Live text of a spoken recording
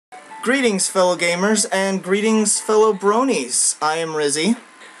Greetings, fellow gamers, and greetings, fellow bronies. I am Rhizy.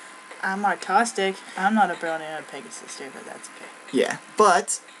 I'm Artosstic. I'm not a brony, I'm a Pegasus here, but that's okay. Yeah,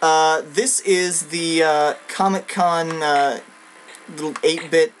 but this is the Comic-Con little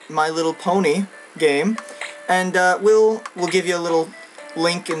 8-bit My Little Pony game, and we'll give you a little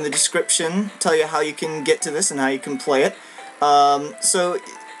link in the description, tell you how you can get to this and how you can play it. So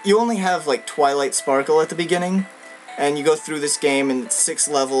you only have like Twilight Sparkle at the beginning, and you go through this game and it's 6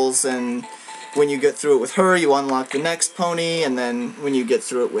 levels, and when you get through it with her, you unlock the next pony, and then when you get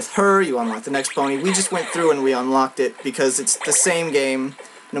through it with her, you unlock the next pony. We just went through and we unlocked it because it's the same game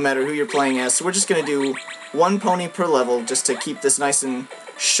no matter who you're playing as, so we're just going to do 1 pony per level just to keep this nice and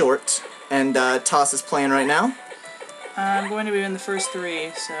short. And Toss is playing right now. I'm going to be in the first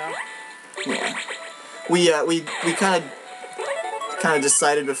 3, so... Yeah. We kind of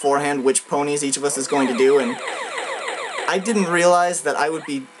decided beforehand which ponies each of us is going to do, and I didn't realize that I would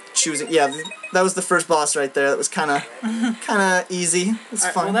be choosing... Yeah, that was the first boss right there. That was kind of easy. It's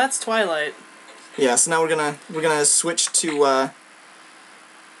fun. Well, that's Twilight. Yeah, so now we're gonna switch to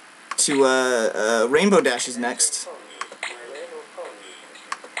Rainbow Dashes next.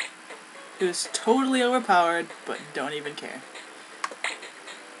 Who's totally overpowered, but don't even care.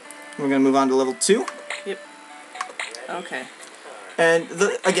 We're gonna move on to level 2. Yep. Okay. And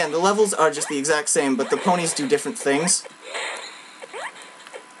again, the levels are just the exact same, but the ponies do different things.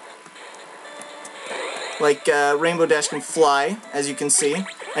 Like, Rainbow Dash can fly, as you can see,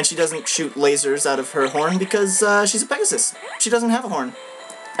 and she doesn't shoot lasers out of her horn because she's a Pegasus. She doesn't have a horn.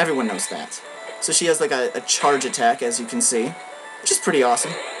 Everyone knows that. So she has like a charge attack, as you can see, which is pretty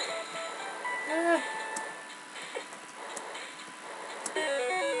awesome.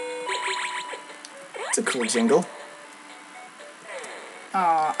 It's a cool jingle.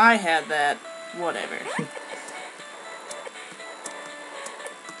 Aw, I had that. Whatever.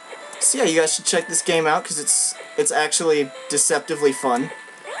 So yeah, you guys should check this game out because it's actually deceptively fun.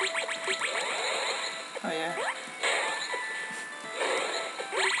 Oh yeah.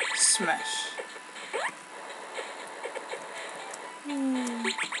 Smash.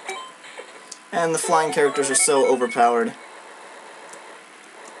 And the flying characters are so overpowered.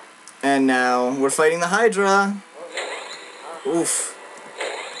 And now we're fighting the Hydra. Oof.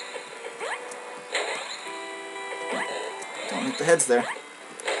 Don't hit the heads there.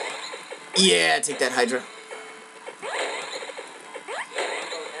 Yeah, take that, Hydra.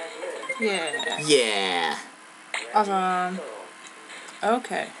 Yeah. Yeah. Awesome.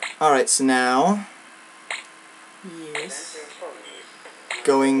 Okay. Alright, so now Yes.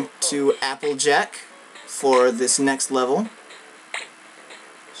 going to Applejack for this next level.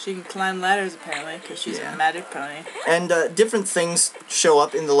 She can climb ladders apparently, because she's Yeah. a magic pony. And different things show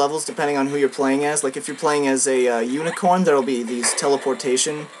up in the levels depending on who you're playing as. Like if you're playing as a unicorn, there'll be these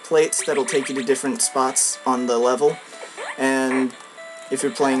teleportation plates that'll take you to different spots on the level. And if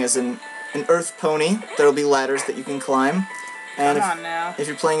you're playing as an earth pony, there'll be ladders that you can climb. And Come on now. if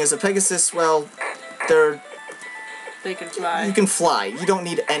you're playing as a Pegasus, well, They can fly. you can fly. You don't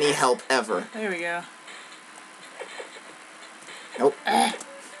need any help ever. There we go. Nope.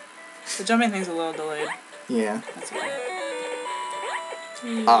 The jumping thing's a little delayed. Yeah. That's okay.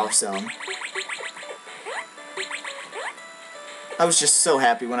 Awesome. I was just so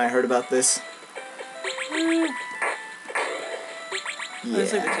happy when I heard about this. I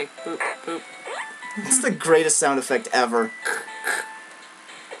just like to Yeah. take boop, boop. It's the greatest sound effect ever.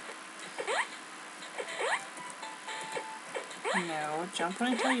 No, jump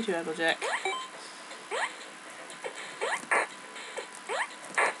when I tell you to, Applejack.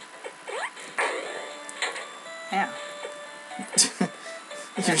 Ow.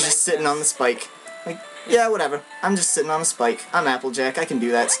 You're just sitting on the spike. Like, yeah, whatever. I'm just sitting on a spike. I'm Applejack. I can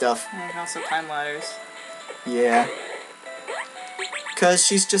do that stuff. I can also climb ladders. Yeah. 'Cause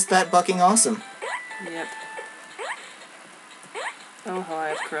she's just that bucking awesome. Yep. Oh, how I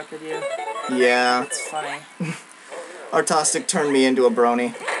have corrupted you. Yeah. It's funny. Artosstic turned me into a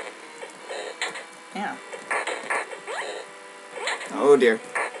brony. Yeah. Oh dear.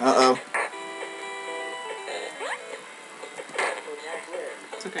 Uh-oh.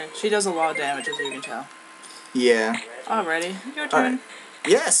 It's okay. She does a lot of damage, as you can tell. Yeah. Alrighty, your turn. Alright.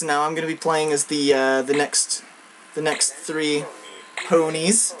 Yes, now I'm gonna be playing as the next 3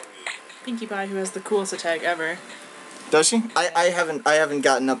 ponies. Pinkie Pie, who has the coolest attack ever. Does she? I haven't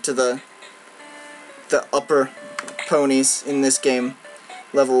gotten up to the upper ponies in this game.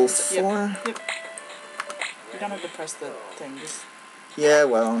 Level 4? Yep. You don't have to press the thing, just... Yeah,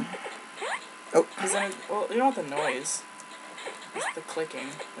 well. Oh. Because then, well, you don't want the noise. It's the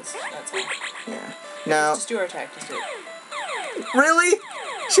clicking. That's all. Yeah. Now. Just do her attack, just do it. Really?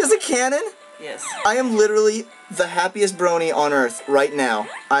 She has a cannon? Yes. I am literally the happiest brony on earth right now.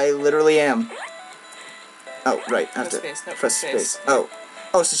 I literally am. Oh, right. I have to Space. No, press space. space. Oh.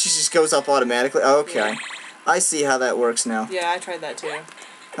 Oh, so she just goes up automatically? Okay. Yeah. I see how that works now. Yeah, I tried that too.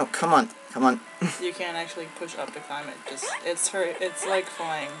 Oh, come on. Come on. You can't actually push up to climb it. It's like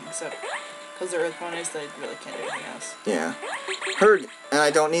flying, except because they're earth ponies, they really can't do anything else. Yeah. Heard. And I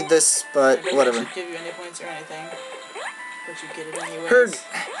don't need this, but I don't whatever. actually give you any points or anything, but you get it anyways. Heard.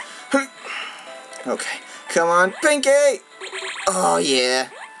 Heard. Okay. Come on, Pinky! Oh, yeah.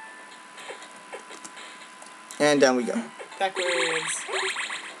 And down we go. Backwards.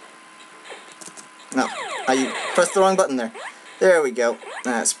 No. I pressed the wrong button there. There we go.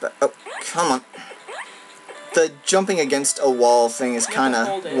 That's oh, come on. The jumping against a wall thing is kind of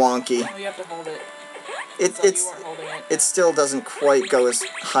wonky. Oh, you have to hold it. It's you weren't holding it. It still doesn't quite go as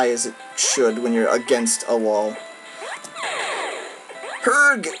high as it should when you're against a wall.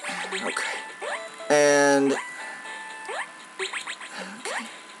 Herg! Okay. And okay.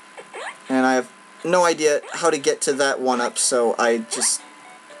 And I have no idea how to get to that one up, so I've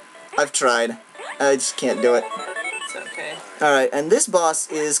tried. I just can't do it. It's okay. Alright, and this boss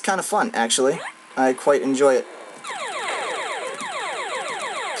is kind of fun, actually. I quite enjoy it.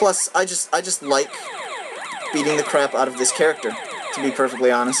 Plus, I just like beating the crap out of this character, to be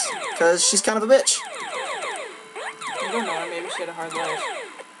perfectly honest. Because she's kind of a bitch. You don't know her, maybe she had a hard life.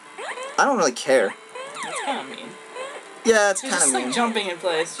 I don't really care. That's kind of mean. Yeah, it's She's kind of just mean. like jumping in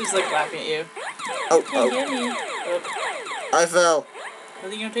place. She's like laughing at you. Oh, Can't get me. Oh. I fell. I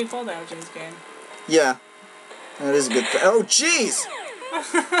think you're gonna take fall damage in this game. Yeah. That is a good thing. Oh, jeez!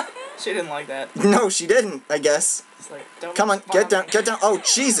 She didn't like that. No, she didn't, I guess. It's like, don't Come on, get down, get down. Oh,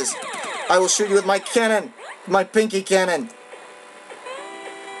 Jesus! I will shoot you with my cannon! My pinky cannon!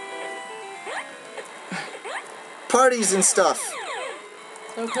 Parties and stuff!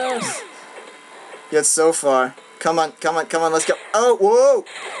 So close. Yet so far. Come on, come on, come on, let's go. Oh, whoa!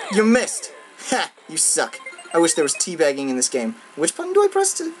 You missed! Ha! You suck. I wish there was teabagging in this game. Which button do I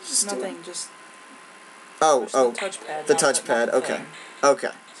press to just do it? Nothing, just Oh, push oh. the touchpad. The not touchpad, not the okay. thing. Okay,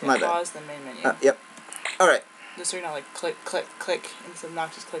 So my bad. pause the main menu. Yep. Alright, Just so you're not like click, click, click instead of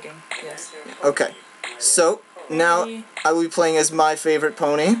not just clicking. Yes. okay. So, now I will be playing as my favorite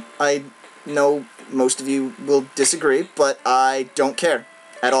pony. I know most of you will disagree, but I don't care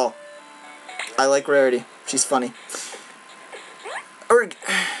at all. I like Rarity. She's funny. Erg.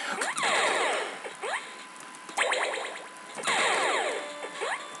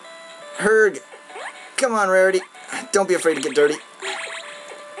 Herg. Come on, Rarity. Don't be afraid to get dirty.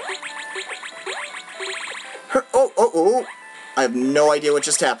 Oh, oh, oh. I have no idea what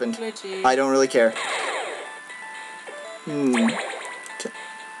just happened. Glitchy. I don't really care.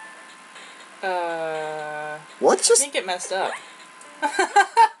 What I just... think it messed up.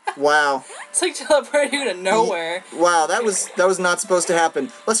 Wow. It's like teleported you to nowhere. Wow, that was not supposed to happen.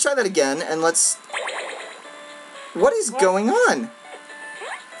 Let's try that again, and let's... What is going on?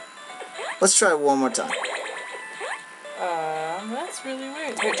 Let's try it one more time. That's really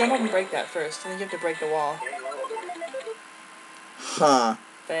weird. Wait, jump up and break that first. I think you have to break the wall. Huh.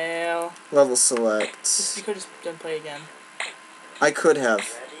 Fail. Level select. You could just done play again. I could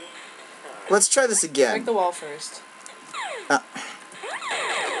have. Let's try this Break again. the wall first. That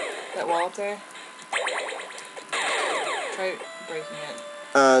wall up there. Try breaking it.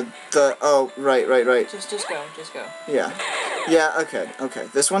 Oh, right. Just go. Yeah. Yeah, okay.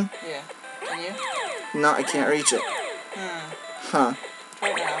 This one? Yeah. Can you? No, I can't reach it. Huh. Try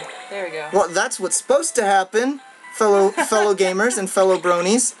it now. There we go. Well, that's what's supposed to happen, fellow gamers and fellow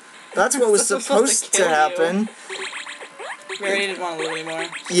bronies. That's what was supposed to happen. Rarity didn't want to live anymore.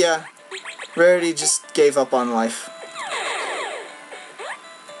 Yeah. Rarity just gave up on life.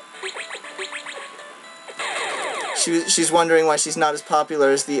 She's wondering why she's not as popular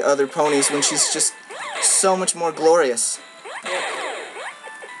as the other ponies when she's just so much more glorious. Yep.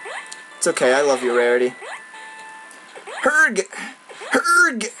 It's okay, I love you, Rarity. Herg!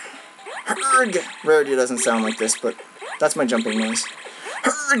 Herg! Herg! Rarity doesn't sound like this, but that's my jumping noise.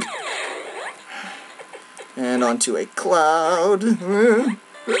 Herg! And onto a cloud.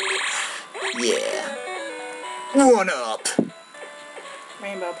 Yeah. One up!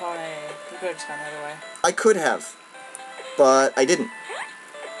 Rainbow pony. You could have just gone the other way. I could have, but I didn't.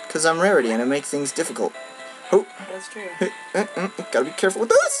 Because I'm Rarity and I make things difficult. Oh. That's true. Gotta be careful with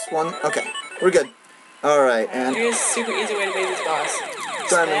this one. Okay, we're good. Alright, and... Here's a super easy way to beat this boss.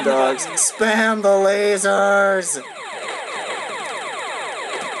 Diamond dogs. Spam the lasers!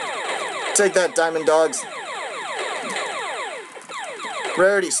 Take that, diamond dogs.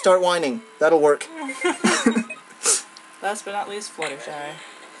 Rarity, start whining. That'll work. Last but not least, Fluttershy.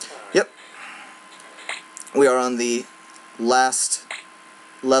 we are on the last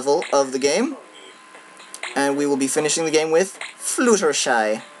level of the game, and we will be finishing the game with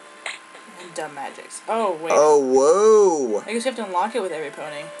Fluttershy. And dumb magics. Oh wait. Oh, whoa! I guess you have to unlock it with every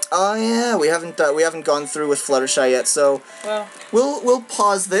pony. Oh yeah, we haven't gone through with Fluttershy yet, so Well, we'll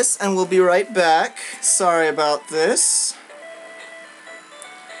pause this and we'll be right back. Sorry about this.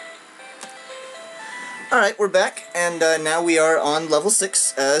 Alright, we're back, and now we are on level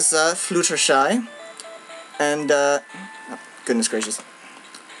 6 as Fluttershy. And, oh, goodness gracious.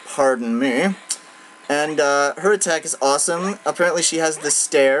 Pardon me. And, her attack is awesome. Apparently she has the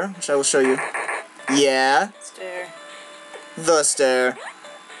stare, which I will show you. Yeah. stare. The stare.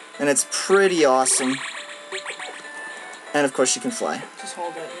 And it's pretty awesome. And, of course, she can fly. Just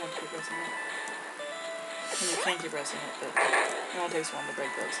hold it. You don't keep pressing it. And you can keep pressing it, but it only takes one to break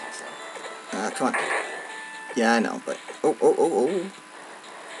those also. Come on. Yeah, I know, but... Oh.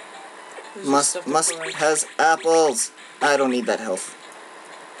 There's Musk has apples. I don't need that health.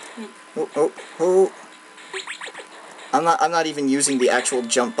 Oh. I'm not even using the actual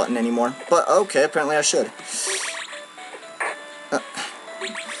jump button anymore. But okay, apparently I should.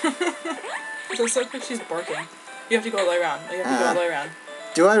 So quick she's barking. You have to go all the way around. You have to go all the way around.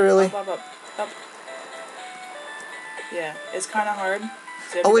 Do I really? Up. Yeah, it's kind of hard.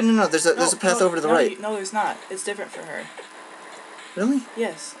 Oh wait, no. There's a path over to the right. No, there's not. It's different for her. Really?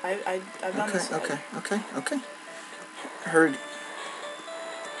 Yes, I've done this. Okay. Heard.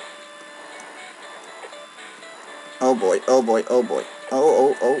 Oh boy.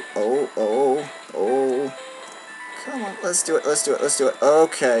 Oh. Come on, let's do it.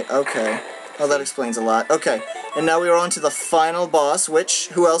 Okay. Oh, that explains a lot. Okay, and now we are on to the final boss, which,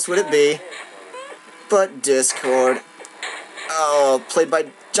 who else would it be but Discord? Oh, played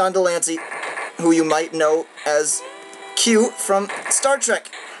by John Delancey, who you might know as Q from Star Trek.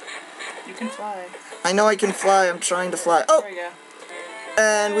 You can fly. I know I can fly. I'm trying to fly. Oh! There we go.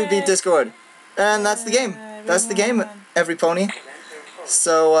 And we beat Discord. And that's the game. That's the game, every pony.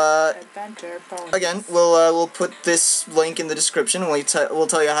 So, again, we'll put this link in the description. We'll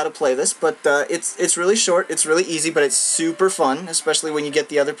tell you how to play this. But it's really short. It's really easy, but it's super fun, especially when you get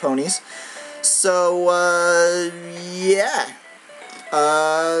the other ponies. So, yeah.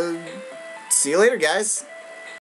 See you later, guys.